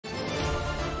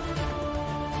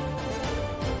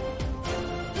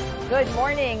Good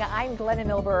morning. I'm Glenna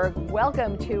Milberg.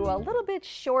 Welcome to a little bit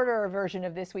shorter version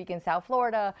of This Week in South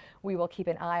Florida. We will keep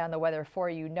an eye on the weather for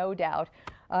you, no doubt.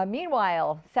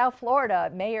 Meanwhile, South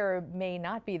Florida may or may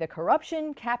not be the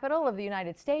corruption capital of the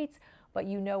United States, but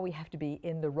you know we have to be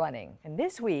in the running. And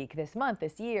this week, this month,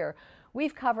 this year,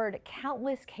 we've covered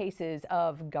countless cases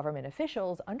of government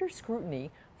officials under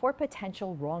scrutiny for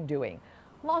potential wrongdoing,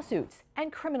 lawsuits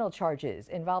and criminal charges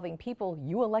involving people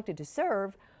you elected to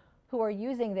serve who are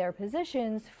using their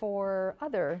positions for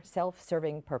other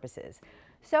self-serving purposes.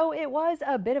 So it was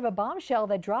a bit of a bombshell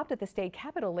that dropped at the state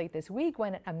capitol late this week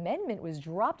when an amendment was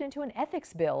dropped into an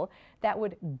ethics bill that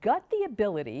would gut the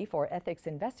ability for ethics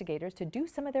investigators to do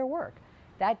some of their work.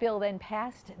 That bill then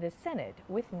passed the Senate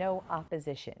with no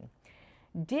opposition.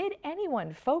 Did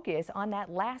anyone focus on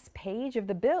that last page of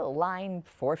the bill, line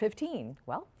 415?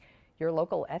 Well, your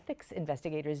local ethics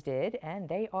investigators did, and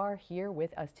they are here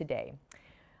with us today.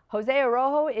 Jose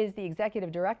Arrojo is the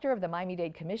executive director of the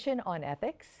Miami-Dade Commission on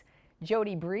Ethics.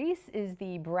 Jody Breece is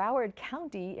the Broward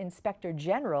County Inspector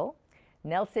General.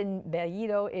 Nelson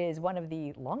Bellido is one of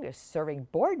the longest serving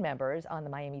board members on the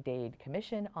Miami-Dade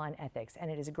Commission on Ethics. And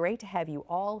it is great to have you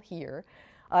all here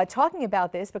talking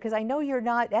about this, because I know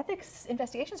ethics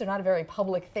investigations are not a very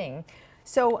public thing.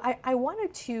 So I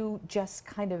wanted to just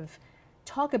kind of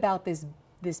talk about this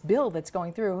bill that's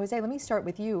going through. Jose, let me start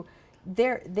with you.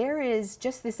 There is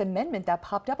just this amendment that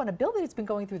popped up on a bill that's been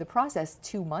going through the process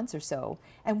 2 months or so.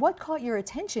 And what caught your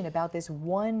attention about this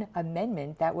one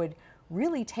amendment that would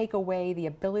really take away the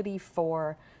ability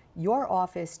for your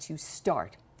office to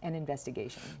start an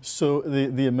investigation? So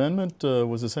the amendment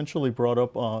was essentially brought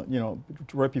up,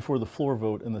 right before the floor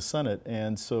vote in the Senate.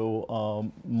 And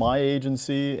so my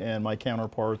agency and my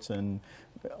counterparts and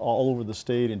all over the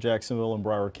state in Jacksonville and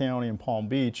Broward County and Palm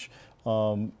Beach,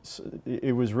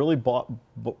 it was really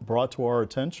brought to our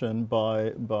attention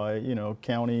by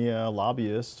county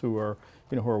lobbyists who are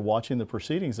watching the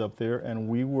proceedings up there, and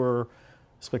we were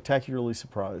spectacularly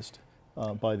surprised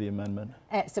by the amendment.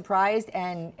 Surprised,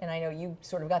 and I know you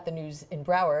sort of got the news in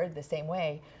Broward the same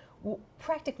way.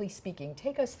 Practically speaking,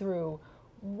 take us through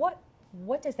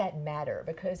what does that matter?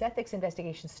 Because ethics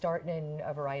investigations start in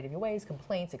a variety of ways,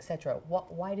 complaints, etc.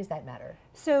 Why does that matter?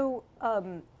 So.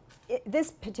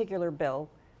 This particular bill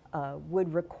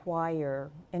would require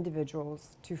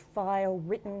individuals to file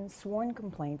written sworn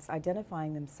complaints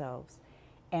identifying themselves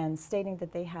and stating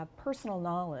that they have personal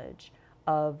knowledge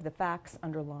of the facts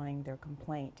underlying their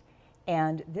complaint.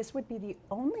 And this would be the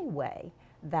only way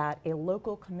that a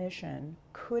local commission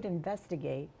could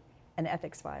investigate an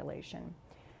ethics violation.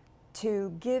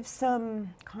 To give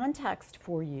some context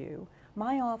for you,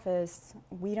 my office,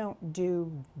 we don't do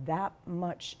that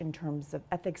much in terms of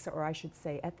ethics, or I should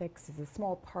say ethics is a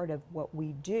small part of what we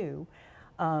do.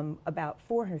 About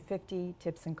 450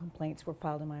 tips and complaints were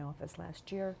filed in my office last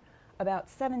year. About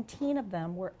 17 of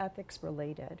them were ethics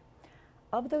related.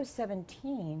 Of those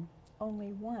 17,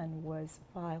 only one was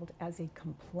filed as a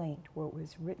complaint, where it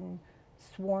was written,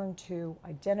 sworn to,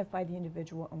 identify the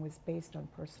individual, and was based on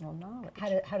personal knowledge.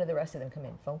 How do the rest of them come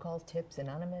in? Phone calls, tips,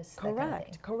 anonymous? Correct, that kind of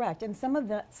thing? Correct. And some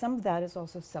of that is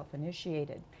also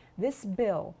self-initiated. This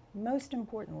bill, most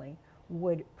importantly,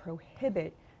 would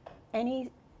prohibit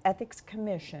any ethics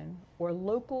commission or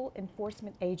local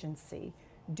enforcement agency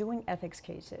doing ethics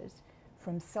cases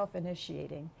from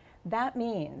self-initiating. That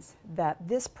means that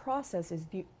this process is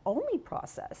the only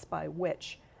process by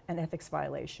which an ethics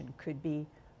violation could be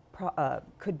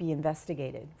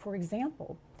investigated. For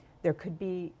example, there could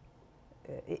be,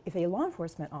 if a law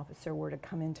enforcement officer were to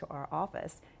come into our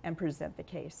office and present the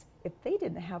case, if they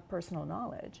didn't have personal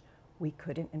knowledge, we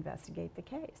couldn't investigate the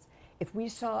case. If we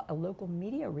saw a local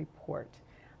media report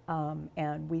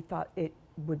and we thought it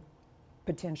would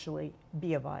potentially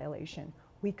be a violation,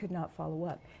 we could not follow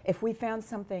up. If we found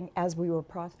something as we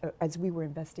were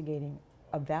investigating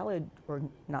a valid, or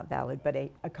not valid, but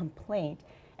a complaint,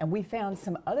 and we found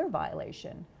some other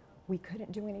violation, we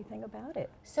couldn't do anything about it.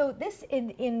 So this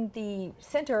in the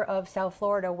center of South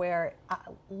Florida, where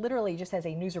literally just as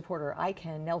a news reporter, I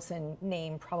can, Nelson,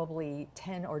 name probably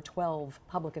 10 or 12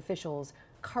 public officials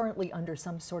currently under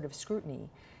some sort of scrutiny.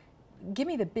 Give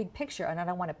me the big picture, and I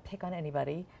don't want to pick on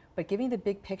anybody, but give me the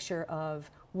big picture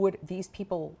of, would these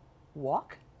people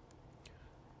walk?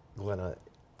 Glenna,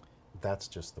 that's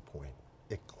just the point.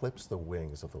 It clips the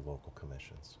wings of the local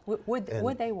commissions.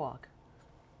 Would they walk?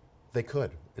 They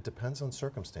could. It depends on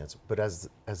circumstance. But as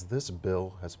this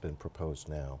bill has been proposed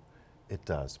now, it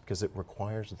does, because it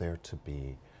requires there to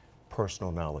be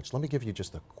personal knowledge. Let me give you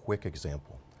just a quick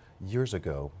example. Years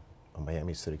ago, a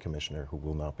Miami City Commissioner, who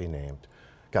will not be named,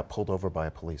 got pulled over by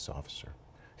a police officer.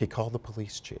 He called the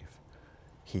police chief.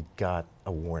 he got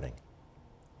a warning.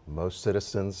 Most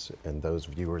citizens and those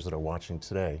viewers that are watching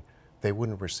today, they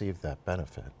wouldn't receive that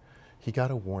benefit. He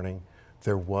got a warning.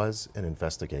 There was an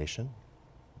investigation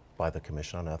by the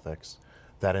Commission on Ethics.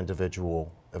 That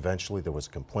individual, eventually there was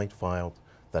a complaint filed.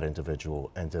 That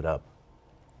individual ended up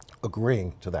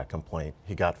agreeing to that complaint.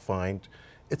 He got fined.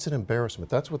 It's an embarrassment.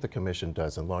 That's what the commission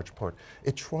does in large part.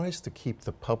 It tries to keep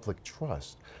the public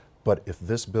trust. But if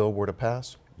this bill were to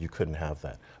pass, you couldn't have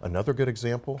that. Another good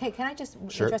example. Hey, can I just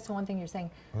Sure. address the one thing you're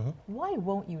saying? Why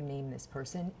won't you name this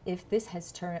person if this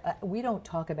has turned, we don't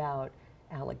talk about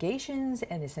allegations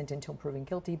and is sent until proven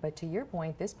guilty, but to your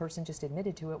point, this person just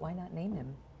admitted to it. Why not name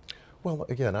him? Well,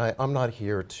 again, I'm not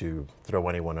here to throw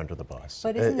anyone under the bus.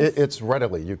 But isn't this- it's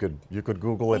readily, you could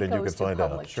Google it and you goes could to find out.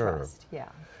 public Sure. trust, yeah.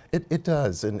 It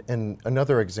does, and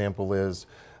another example is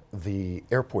the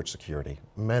airport security.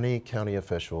 Many county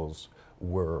officials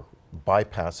were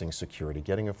bypassing security,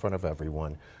 getting in front of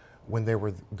everyone when they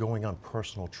were going on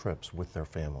personal trips with their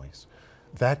families.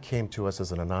 That came to us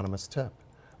as an anonymous tip.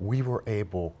 We were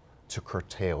able to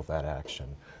curtail that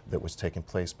action that was taking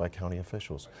place by county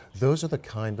officials. Those are the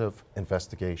kind of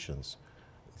investigations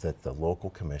that the local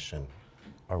commission,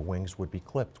 our wings would be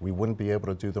clipped. We wouldn't be able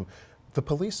to do them. The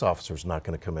police officer's not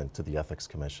going to come into the Ethics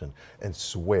Commission and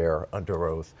swear under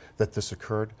oath that this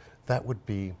occurred. That would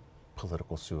be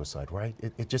political suicide, right?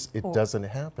 It doesn't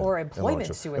happen. Or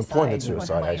employment suicide. Employment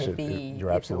suicide, Might it be you're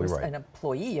if absolutely it was right. an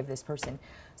employee of this person.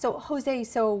 So, Jose,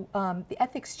 the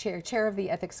ethics chair of the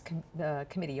ethics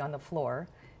committee on the floor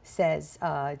says,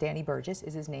 Danny Burgess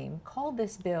is his name, called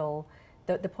this bill,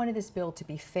 the point of this bill to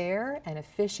be fair and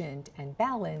efficient and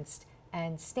balanced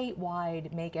and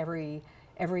statewide, make every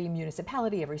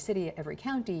municipality, every city, every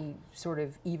county sort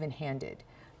of even-handed.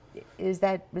 Is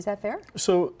that fair?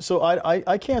 So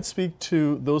I can't speak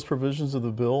to those provisions of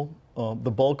the bill,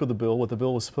 the bulk of the bill, what the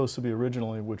bill was supposed to be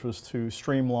originally, which was to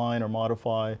streamline or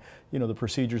modify, the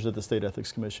procedures that the State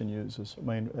Ethics Commission uses. I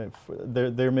mean,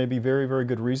 there may be very, very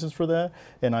good reasons for that,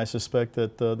 and I suspect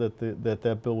that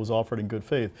that bill was offered in good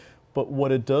faith. But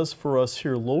what it does for us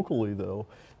here locally, though,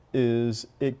 is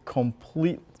it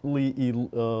completely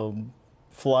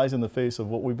flies in the face of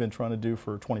what we've been trying to do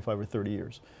for 25 or 30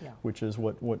 years, which is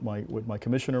what my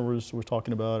commissioner was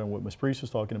talking about and what Ms. Breece was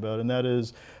talking about, and that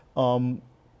is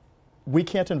we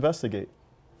can't investigate,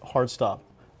 hard stop,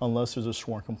 unless there's a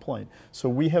sworn complaint. So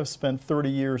we have spent 30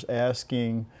 years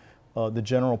asking the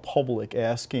general public,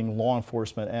 asking law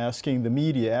enforcement, asking the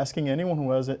media, asking anyone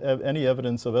who has any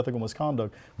evidence of ethical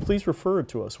misconduct, please refer it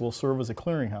to us. We'll serve as a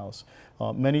clearinghouse.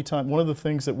 Many times, one of the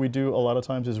things that we do a lot of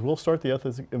times is we'll start the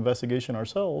ethics investigation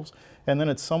ourselves, and then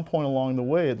at some point along the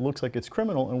way, it looks like it's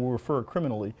criminal, and we'll refer it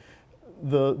criminally.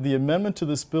 The amendment to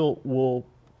this bill will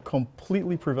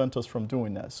completely prevent us from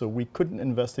doing that. So we couldn't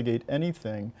investigate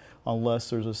anything unless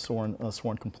there's a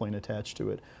sworn complaint attached to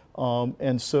it.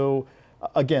 And so,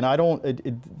 again,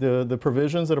 the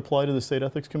provisions that apply to the State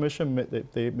Ethics Commission,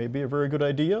 they may be a very good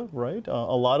idea, right?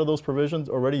 A lot of those provisions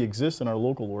already exist in our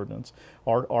local ordinance.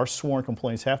 Our sworn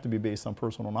complaints have to be based on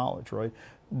personal knowledge, right?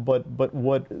 But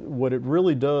what it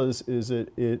really does is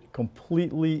it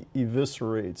completely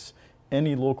eviscerates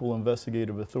any local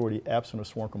investigative authority absent a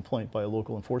sworn complaint by a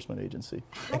local enforcement agency.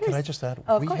 And can I just add,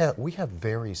 we have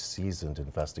very seasoned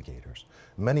investigators,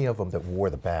 many of them that wore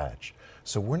the badge.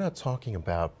 So we're not talking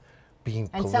about being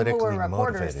and some who politically were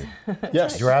motivated.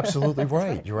 Yes. You're absolutely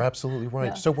right. You're absolutely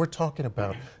right. Yeah. So we're talking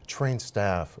about trained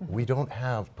staff. We don't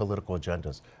have political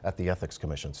agendas at the Ethics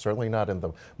Commission, certainly not in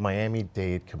the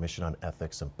Miami-Dade Commission on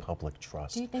Ethics and Public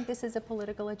Trust. Do you think this is a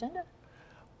political agenda?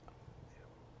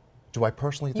 Do I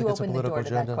personally think it's a political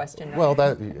agenda? You opened the door to that question. Well,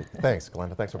 thanks,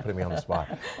 Glenda. Thanks for putting me on the spot.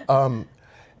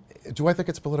 Do I think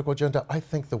it's a political agenda? I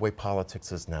think the way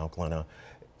politics is now, Glenda,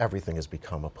 everything has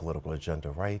become a political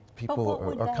agenda, right? People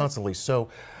are constantly. So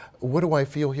what do I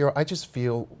feel here? I just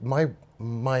feel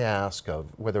my ask of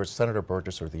whether it's Senator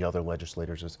Burgess or the other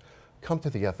legislators is come to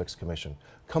the Ethics Commission.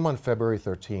 Come on February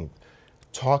 13th.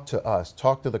 Talk to us,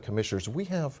 talk to the commissioners. We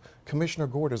have Commissioner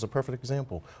Gord as a perfect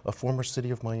example, a former City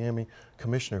of Miami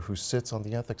commissioner who sits on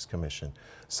the Ethics Commission,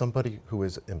 somebody who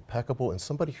is impeccable and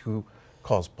somebody who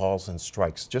calls balls and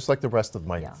strikes, just like the rest of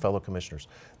my fellow commissioners.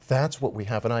 That's what we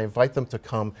have, and I invite them to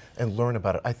come and learn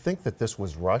about it. I think that this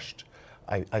was rushed.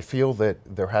 I feel that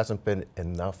there hasn't been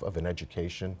enough of an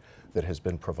education that has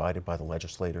been provided by the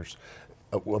legislators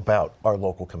about our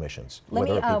local commissions,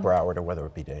 whether it be Broward or whether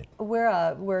it be Dade.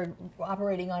 We're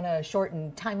operating on a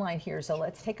shortened timeline here, so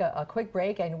let's take a quick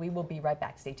break and we will be right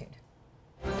back. Stay tuned.